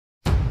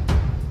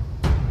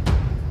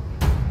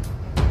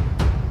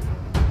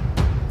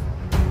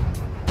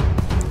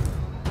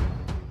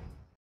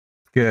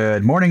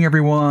Good morning,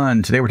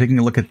 everyone. Today we're taking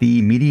a look at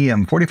the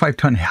medium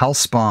 45-ton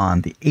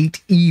Hellspawn, the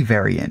 8E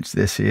variant.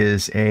 This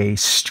is a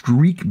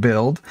streak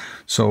build,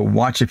 so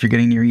watch if you're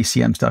getting your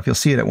ECM stuff. You'll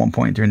see it at one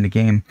point during the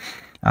game.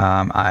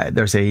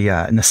 There's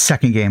a in the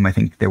second game, I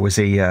think there was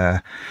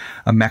a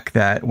mech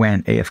that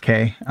went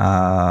AFK,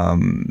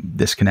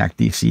 disconnect,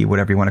 DC,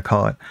 whatever you want to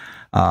call it.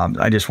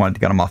 I just wanted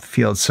to get him off the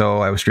field, so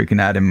I was streaking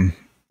at him.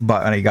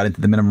 But when I got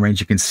into the minimum range,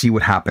 you can see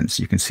what happens.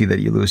 You can see that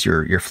you lose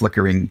your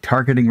flickering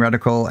targeting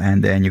reticle,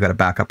 and then you got to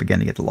back up again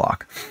to get the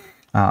lock.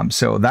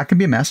 So that can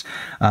be a mess.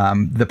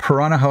 The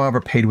Piranha, however,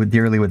 paid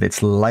dearly with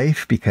its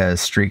life because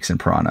streaks and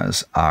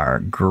piranhas are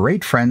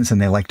great friends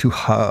and they like to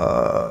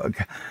hug.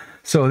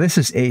 So this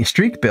is a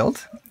streak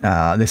build.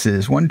 This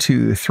is 3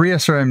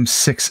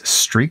 SRM6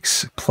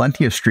 streaks,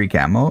 plenty of streak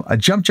ammo, a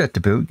jump jet to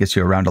boot, gets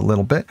you around a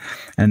little bit,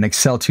 and an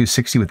Excel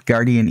 260 with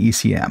Guardian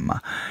ECM.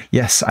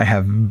 Yes, I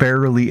have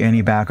barely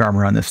any back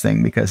armor on this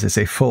thing because it's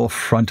a full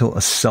frontal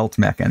assault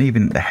mech, and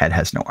even the head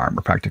has no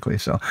armor practically.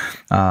 So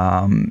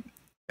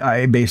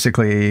I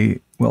basically,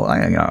 well,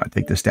 I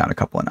take this down a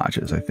couple of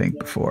notches, I think,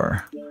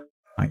 before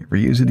I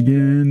reuse it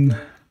again.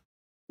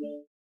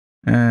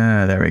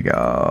 There we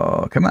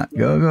go. Come on,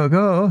 go, go,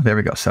 go. There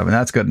we go. 7.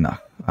 That's good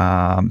enough.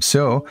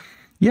 So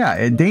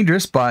yeah,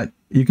 dangerous, but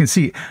you can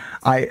see,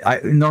 I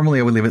normally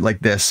I would leave it like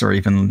this, or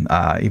even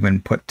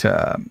put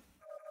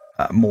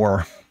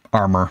more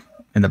armor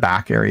in the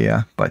back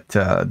area. But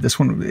this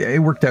one, it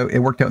worked out. It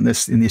worked out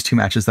in these two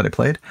matches that I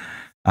played.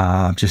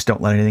 Just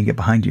don't let anything get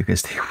behind you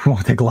because they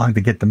won't take long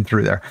to get them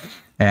through there.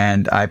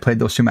 And I played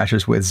those two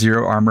matches with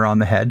 0 armor on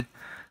the head.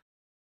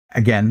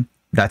 Again,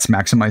 that's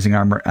maximizing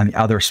armor on the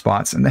other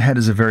spots, and the head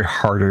is a very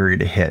hard area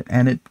to hit,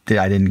 and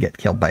I didn't get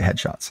killed by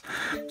headshots.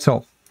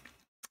 So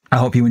I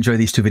hope you enjoy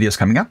these two videos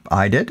coming up.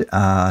 I did.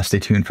 Stay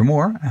tuned for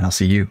more, and I'll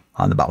see you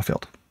on the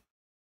battlefield.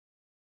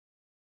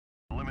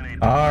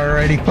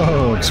 Alrighty,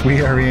 folks,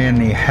 we are in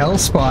the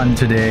Hellspawn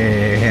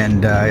today,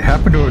 and I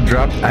happen to have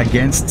dropped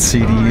against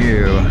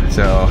CDU.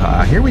 So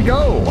here we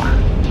go.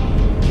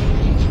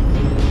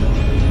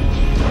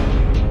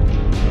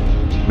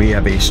 We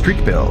have a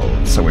streak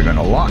build, so we're going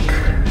to lock.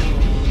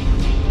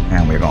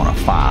 And we're gonna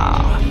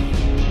fire.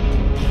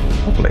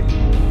 Hopefully.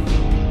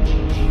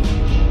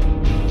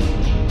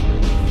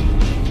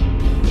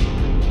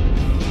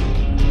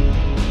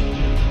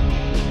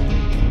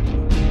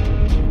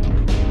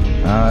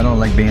 I don't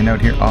like being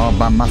out here all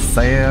by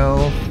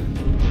myself.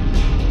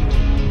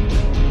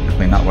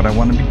 Definitely not what I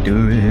want to be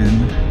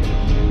doing.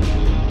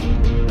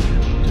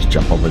 Just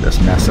jump over this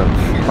mess of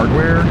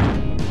hardware.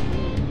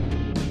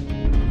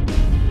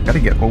 Gotta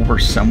get over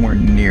somewhere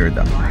near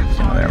them.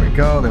 So there we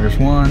go, there's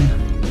one.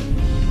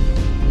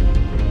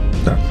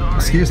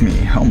 Excuse me.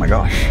 Oh my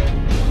gosh. I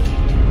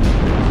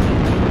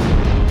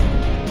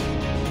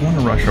want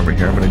to rush over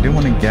here, but I do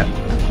want to get...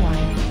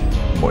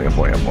 Boy, oh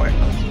boy, oh boy.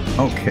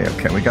 Okay,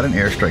 okay. We got an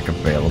airstrike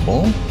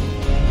available.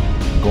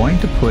 I'm going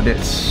to put it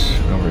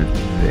over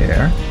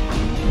there.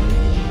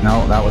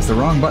 No, that was the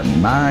wrong button.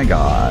 My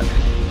God.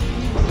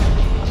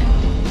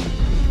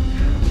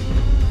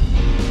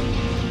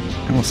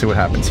 And we'll see what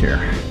happens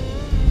here.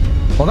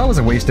 Well, that was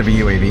a waste of a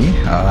UAV.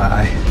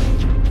 I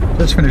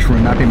just finished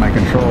remapping my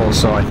controls,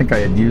 so I think I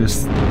had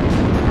used...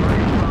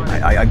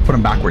 I put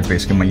them backwards,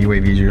 basically. My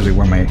UAV is usually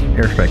where my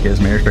airstrike is.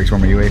 My airstrike's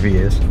where my UAV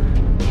is.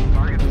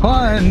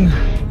 Fun!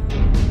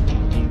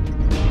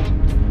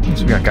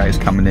 So we got guys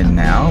coming in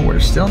now. We're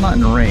still not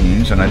in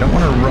range, and I don't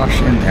want to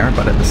rush in there,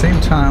 but at the same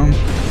time,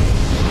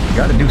 you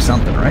got to do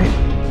something, right?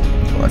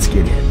 So let's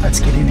get in. Let's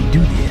get in and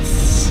do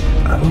this.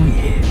 Oh,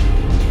 yeah.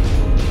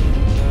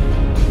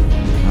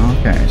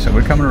 Okay, so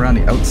we're coming around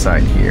the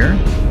outside here.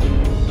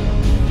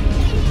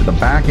 To the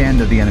back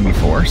end of the enemy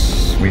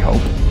force, we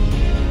hope.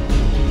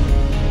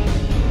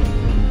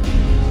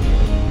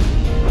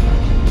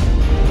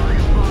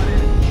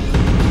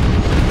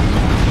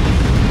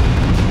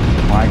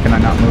 Why can I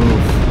not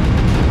move?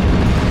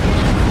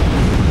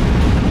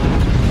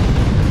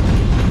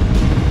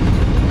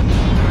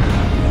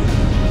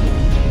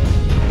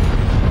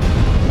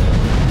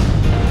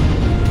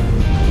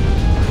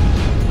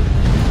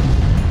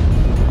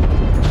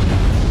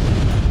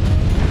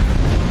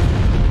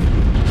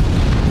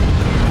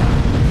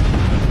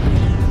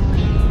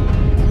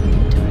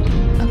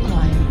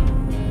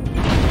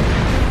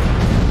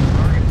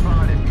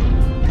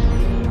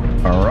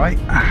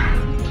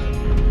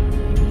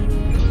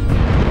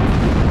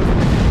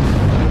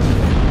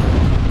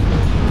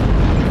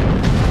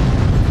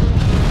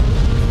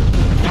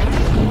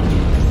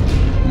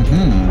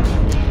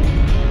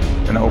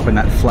 Open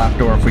that flap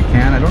door if we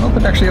can. I don't know if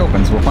it actually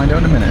opens. We'll find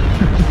out in a minute.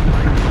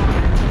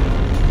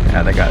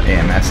 Yeah, they got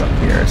AMS up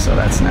here, so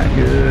that's not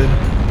good.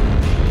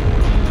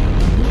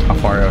 How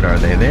far out are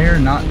they?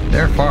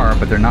 They're far,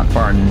 but they're not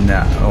far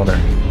now. Oh,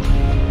 they're...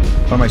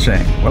 What am I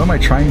saying? What am I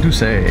trying to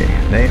say?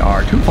 They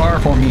are too far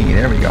for me.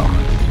 There we go.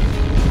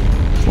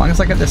 As long as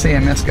I got this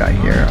AMS guy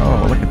here.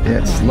 Oh, look at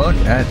this. Look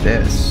at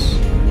this.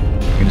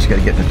 We just got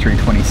to get to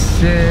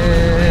 326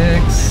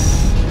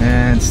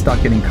 and stop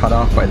getting cut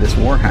off by this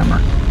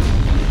Warhammer.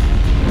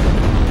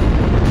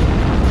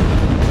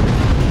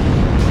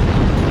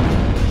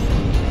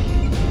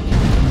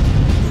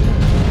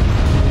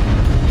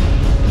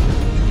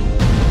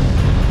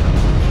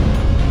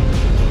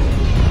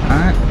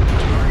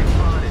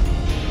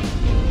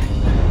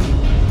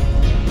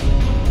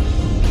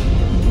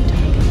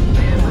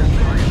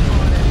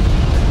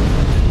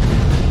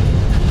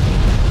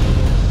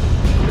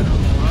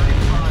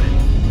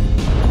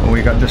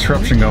 we got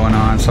disruption going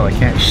on, so I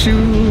can't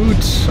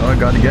shoot. So I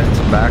gotta get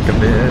back a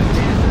bit.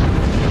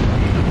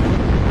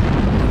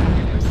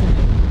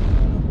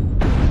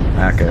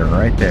 Okay,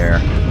 right there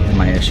is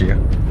my issue.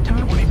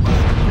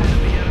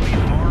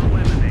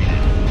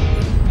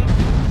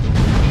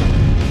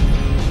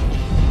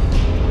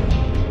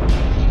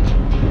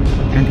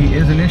 And he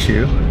is an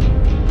issue.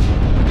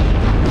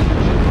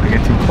 I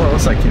get too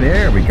close, like,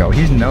 there we go.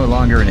 He's no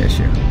longer an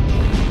issue.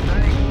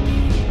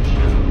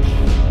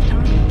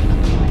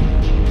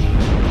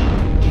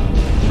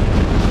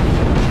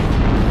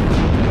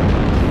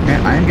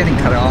 Man, I'm getting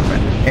cut off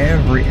at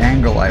every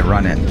angle I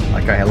run in.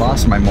 Like, I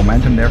lost my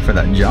momentum there for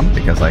that jump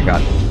because I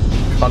got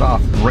cut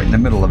off right in the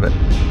middle of it.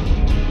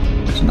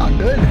 It's not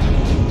good.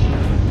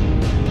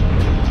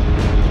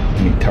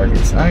 I need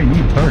targets. I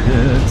need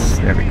targets.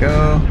 There we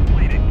go.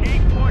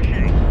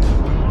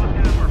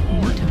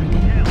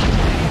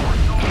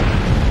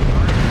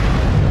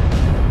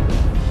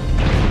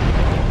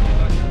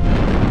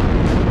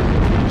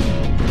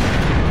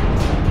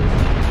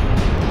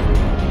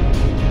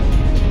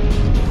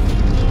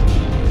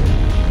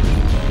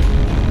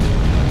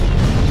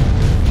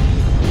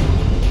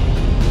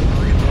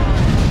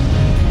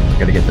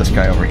 Gotta get this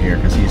guy over here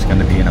because he's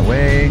gonna be in a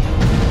way.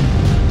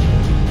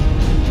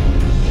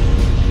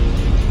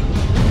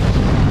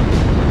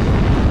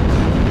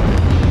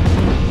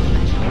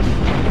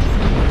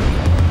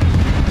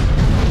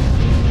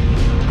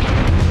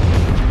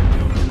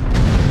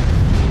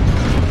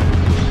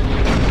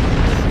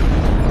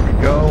 There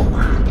we go.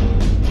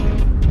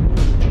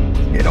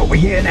 Get over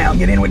here now.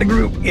 Get in with the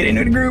group. Get in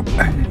with the group.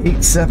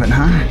 8-7,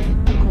 huh?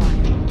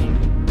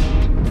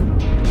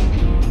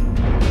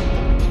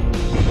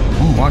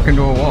 Walk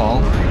into a wall.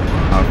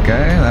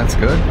 Okay, that's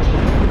good.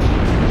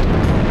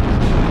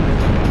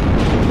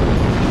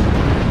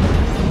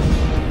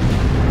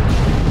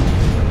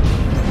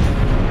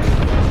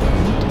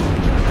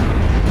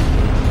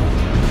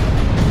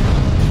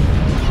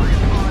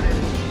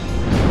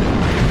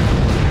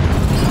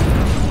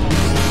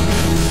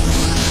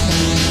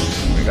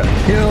 We got a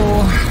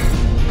kill.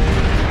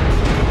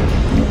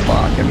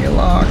 Lock, give me a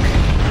lock.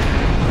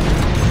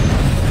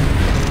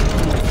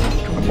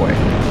 Oh boy.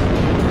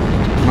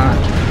 Come on.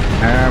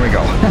 There we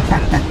go.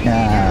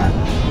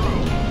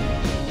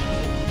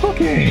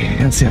 Okay,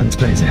 let's see how this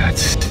plays out.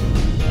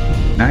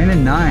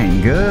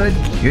 9-9.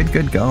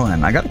 Good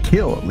going. I got a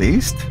kill at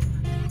least.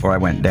 Before I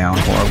went down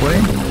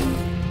horribly.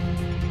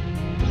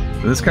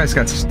 So this guy's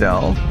got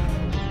stealth.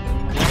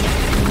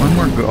 One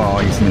more go. Oh,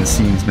 he's been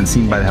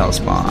seen by the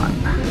Hellspawn.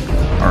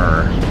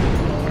 Or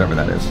whatever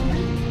that is.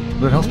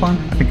 Was it Hellspawn?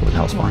 I think it was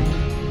Hellspawn.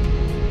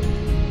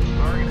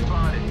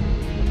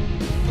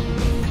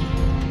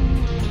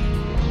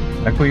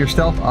 I pull your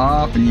stealth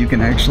off and you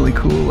can actually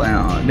cool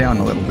down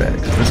a little bit.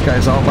 This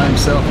guy's all by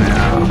himself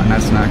now, and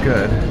that's not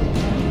good.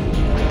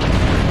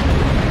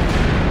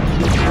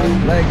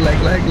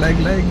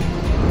 Leg.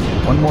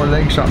 One more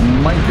leg shot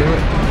might do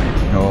it.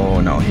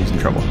 Oh no, he's in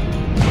trouble.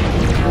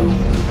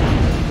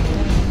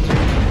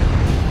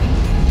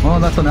 Well,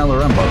 that's an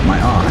LRM boat.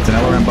 It's an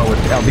LRM boat with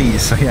LBs,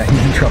 so yeah,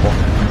 he's in trouble.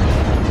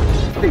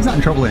 But he's not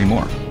in trouble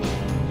anymore.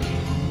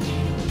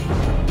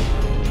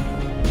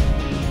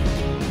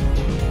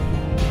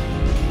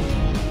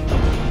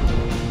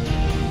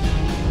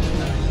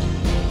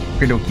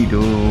 Okie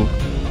doke.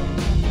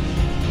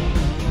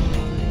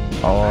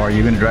 Oh, are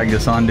you gonna drag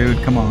this on, dude?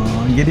 Come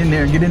on, get in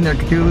there,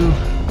 Cthulhu.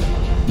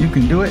 You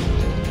can do it.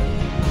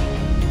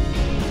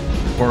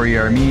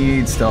 4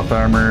 mead, stealth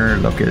armor,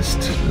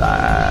 locust.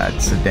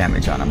 Lots of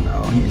damage on him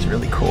though. He's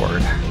really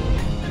cored.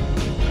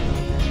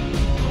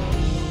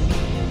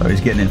 So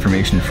he's getting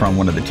information from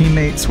one of the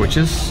teammates, which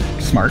is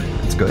smart.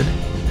 It's good.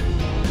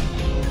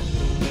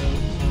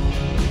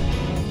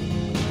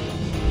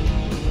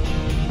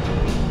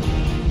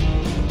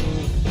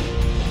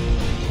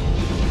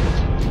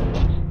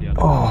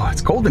 Oh,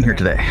 it's cold in here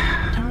today.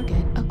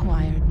 Target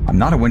acquired. I'm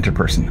not a winter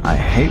person. I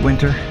hate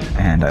winter,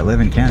 and I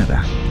live in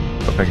Canada.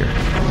 Go figure.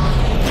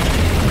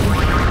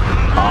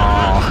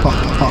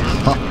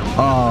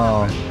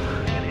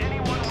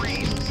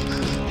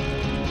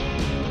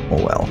 Oh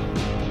well.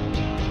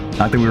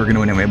 Not that we were going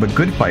to win anyway, but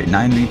good fight.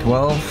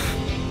 9v12.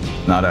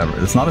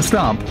 It's not a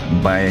stomp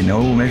by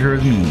no measure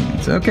of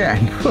means. Okay.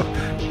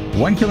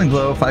 1 killing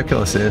blow, 5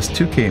 kill assist,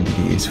 2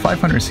 KMPDs,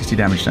 560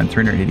 damage done,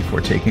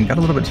 384 taken. Got a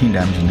little bit of team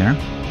damage in there.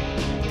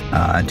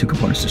 2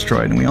 components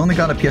destroyed, and we only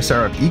got a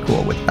PSR of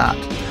equal with that.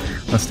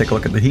 Let's take a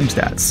look at the team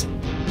stats.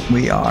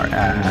 We are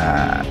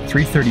at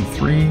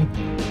 333,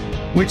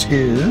 which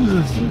is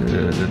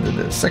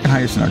the second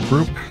highest in our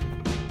group.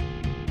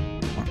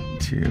 1,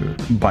 2,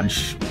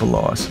 bunch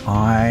below us.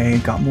 I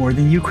got more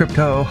than you,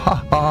 Crypto.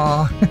 Ha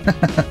ha.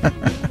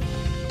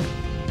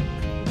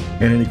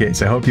 In any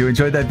case, I hope you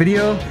enjoyed that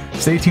video.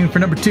 Stay tuned for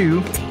number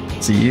 2.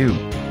 See you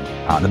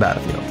on the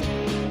battlefield.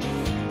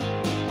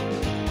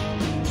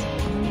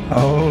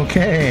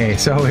 Okay,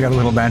 so we got a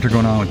little banter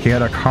going on with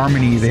Chaotic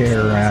Harmony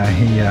there.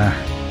 He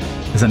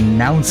is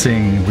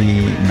announcing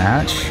the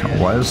match, or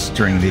was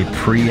during the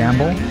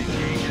preamble,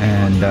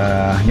 And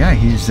yeah,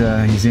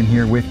 he's in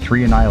here with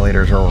 3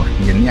 Annihilators, or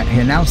he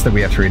announced that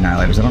we have 3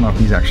 Annihilators. I don't know if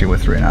he's actually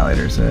with 3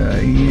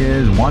 Annihilators. He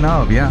is one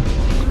of, yeah.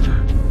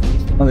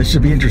 Well, this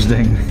should be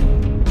interesting.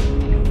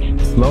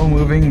 Slow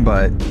moving,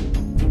 but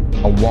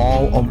a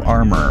wall of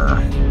armor.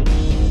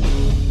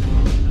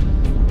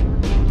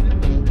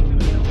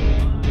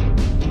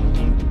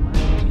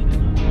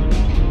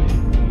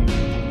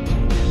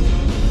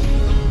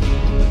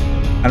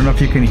 I don't know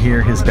if you can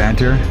hear his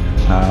banter,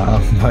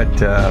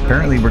 but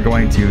apparently we're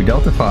going to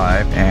Delta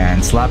 5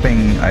 and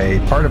slapping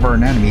a part of our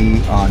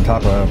enemy on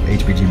top of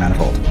HPG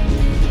Manifold.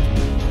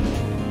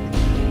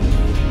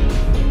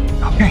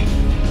 Okay.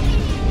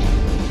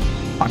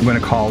 I'm going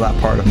to call that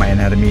part of my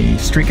anatomy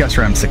Streak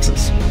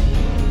SRM6s.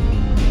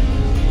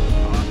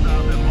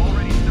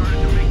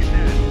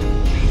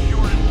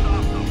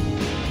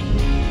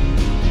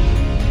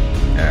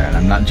 And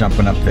I'm not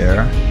jumping up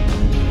there.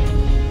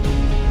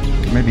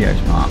 Maybe I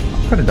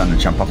could have done a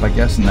jump up, I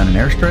guess, and then an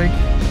airstrike.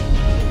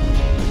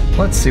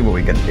 Let's see what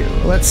we can do.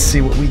 Let's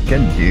see what we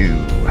can do.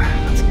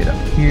 Let's get up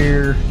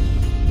here.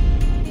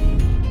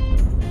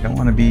 Don't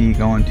want to be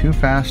going too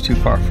fast, too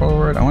far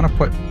forward. I want to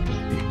put...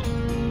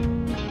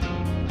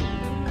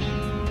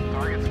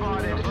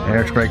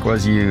 Airstrike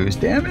was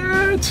used. Damn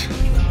it!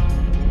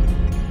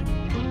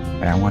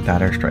 Okay, I want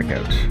that airstrike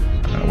out.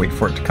 I'm going to wait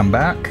for it to come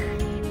back.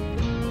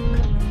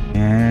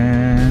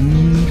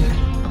 And...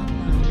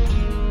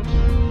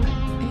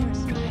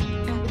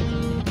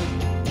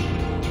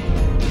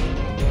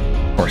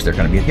 of course, they're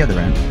going to be at the other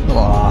end.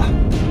 Aw.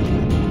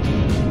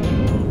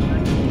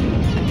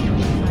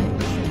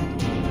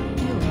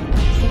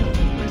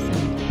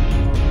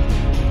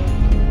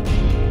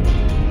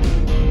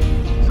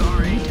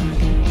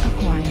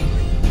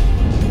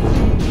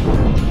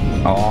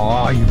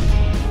 Oh, you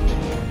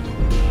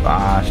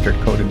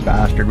bastard-coated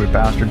bastard with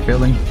bastard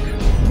filling.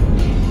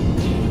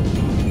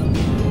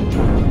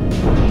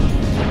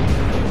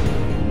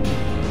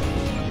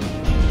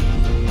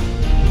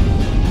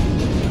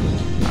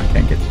 I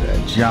can't get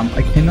the jump.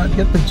 I cannot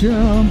get the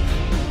jump.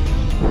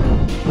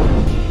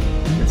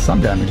 Get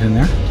some damage in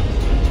there.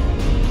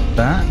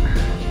 That.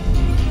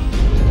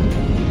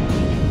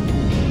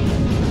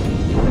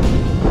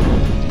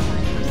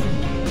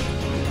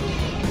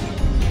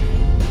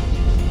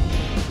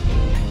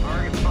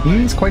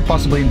 He's quite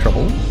possibly in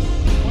trouble.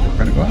 We're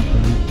gonna go after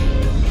him.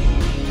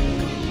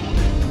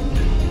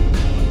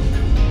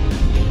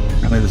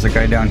 Apparently there's a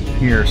guy down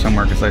here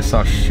somewhere because I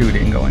saw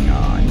shooting going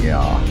on.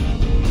 Yeah.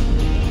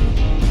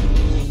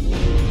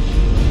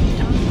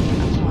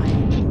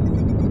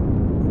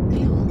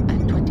 Fuel at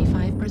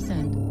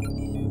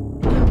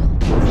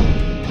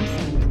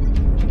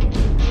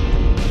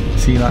 25%.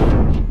 See that?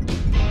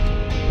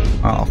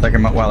 Oh, I'll take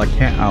him out while I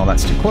can't. Oh,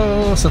 that's too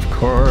close, of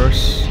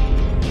course.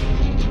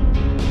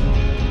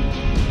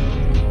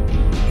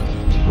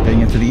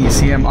 Getting into the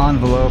ECM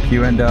envelope,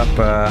 you end up,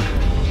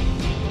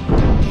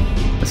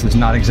 this is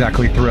not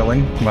exactly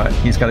thrilling, but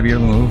he's got to be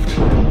removed.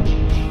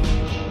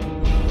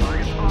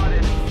 Target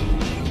spotted.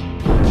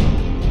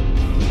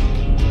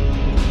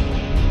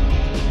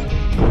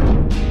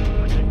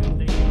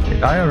 They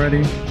die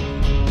already.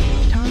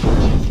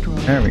 Target destroyed.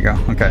 There we go.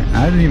 Okay,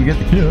 I didn't even get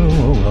the kill.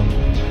 Oh well.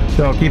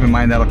 So keep in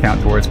mind that'll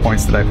count towards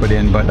points that I put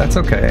in, but that's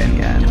okay in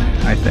the end,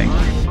 I think.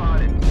 Target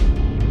spotted.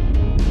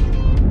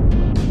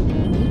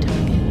 New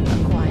target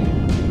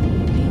acquired.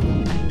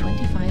 Fuel at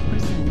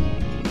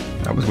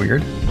 25%. That was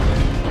weird.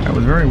 That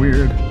was very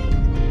weird.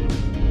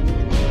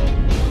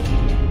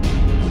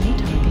 New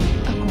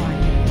target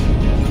acquired.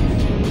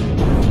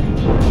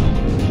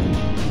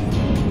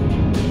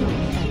 Fuel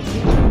at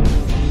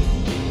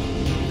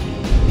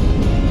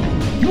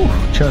 0%. Ooh,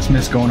 just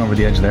missed going over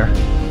the edge there.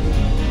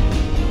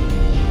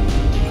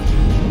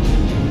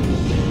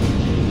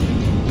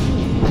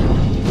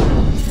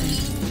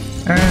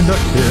 And a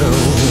kill.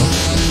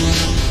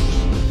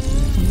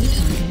 New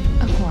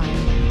target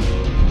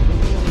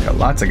acquired. Got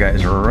lots of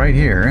guys right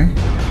here, eh?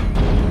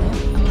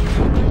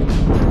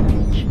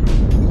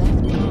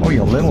 Oh,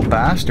 you little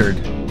bastard.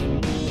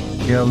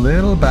 You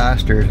little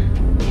bastard.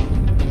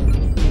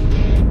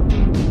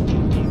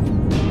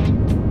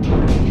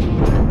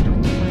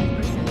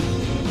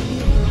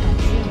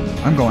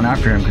 I'm going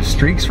after him because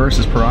Streaks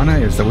versus Piranha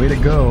is the way to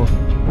go.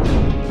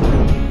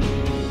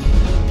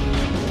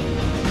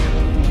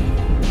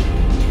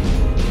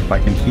 If I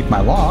can keep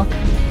my lock,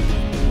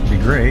 it'd be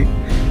great.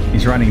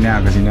 He's running now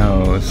because he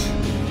knows.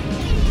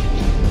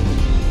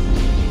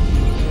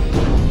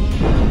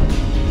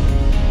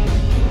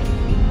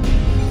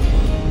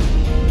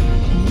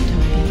 New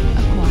target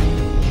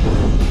acquired.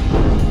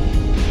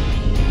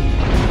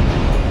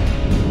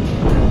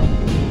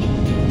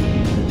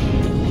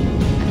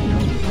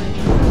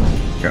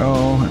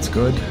 Go, that's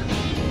good.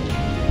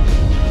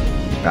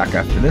 Back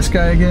after this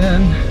guy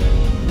again.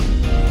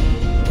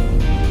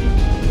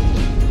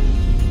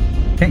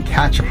 Can't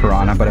catch a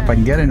Piranha, but if I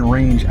can get in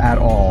range at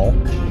all,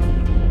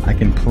 I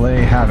can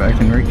play havoc. I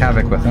can wreak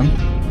havoc with him.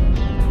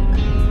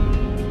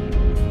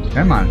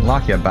 Come on,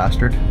 lock you,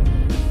 bastard.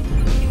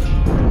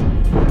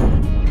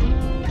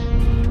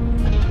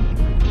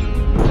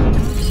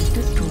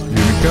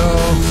 go.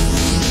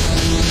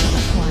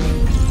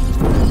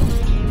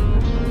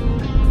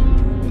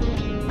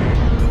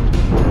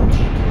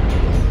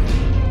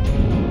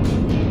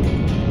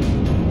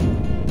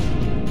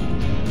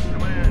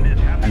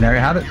 And there you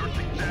have it.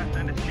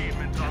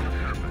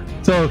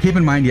 So keep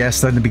in mind,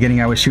 yes, in the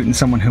beginning I was shooting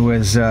someone who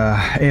was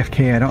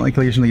AFK. I don't like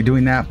usually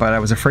doing that, but I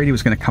was afraid he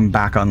was going to come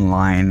back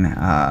online.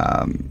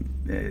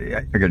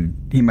 I figured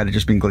he might have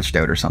just been glitched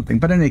out or something.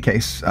 But in any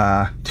case,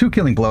 2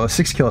 killing blows,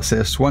 6 kill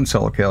assists, 1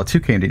 solo kill,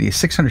 2 KMDD,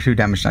 602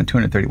 damage done,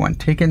 231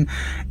 taken,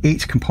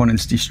 8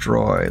 components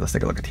destroyed. Let's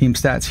take a look at team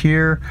stats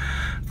here.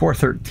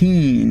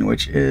 413,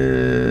 which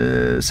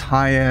is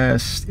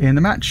highest in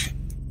the match.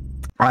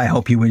 I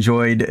hope you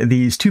enjoyed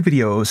these 2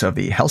 videos of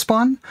the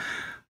Hellspawn.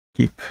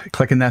 Keep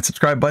clicking that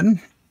subscribe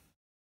button.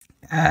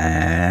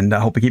 And I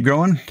hope we keep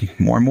growing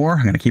more and more.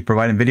 I'm going to keep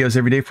providing videos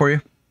every day for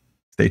you.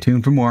 Stay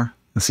tuned for more.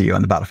 I'll see you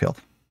on the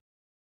battlefield.